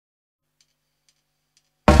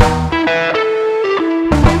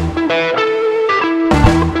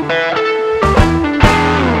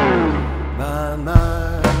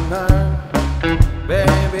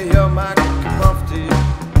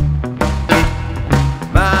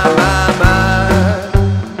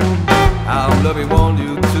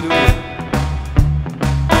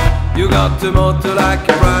to motor like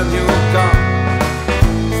a brand new car.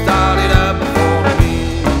 Start it up for me.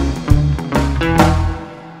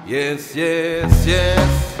 Yes, yes, yes.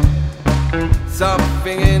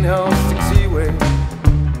 Something in her sexy way.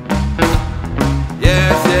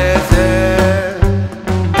 Yes, yes, yes.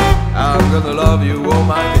 I'm gonna love you all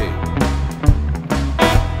my day.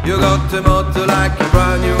 You got to motor like a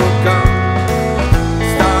brand new car.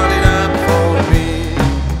 Start it up for me.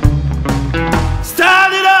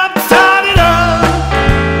 Start it up, start it up.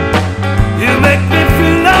 You make me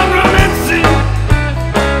feel like romancing.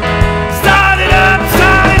 Start it up,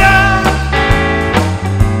 start it up.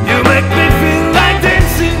 You make me feel like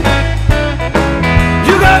dancing.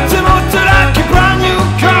 You got to motor like a brand new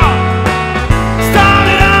car. Start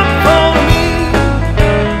it up for me.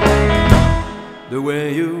 The way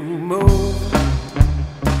you move,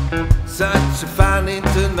 such a fine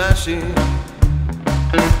little machine,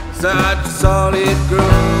 such a solid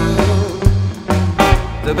groove,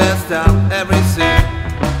 the best I've ever seen.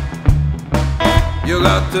 You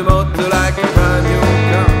got to motor like a brand new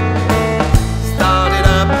car. Start it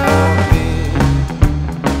up for me.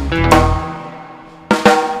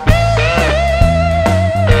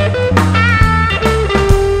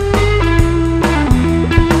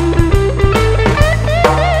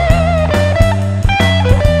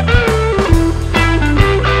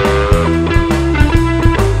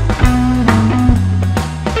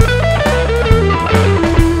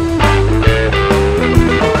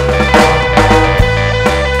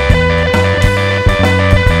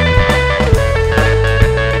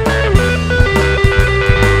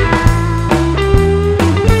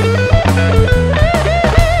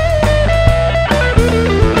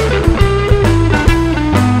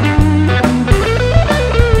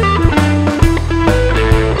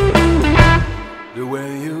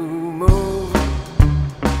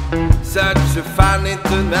 Such a fine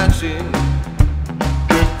little machine,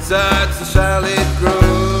 such a solid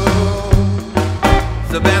groove,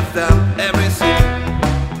 the best I've ever seen.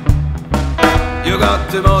 You got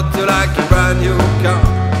to motor like a brand new car.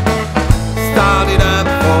 Start it up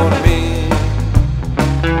for me.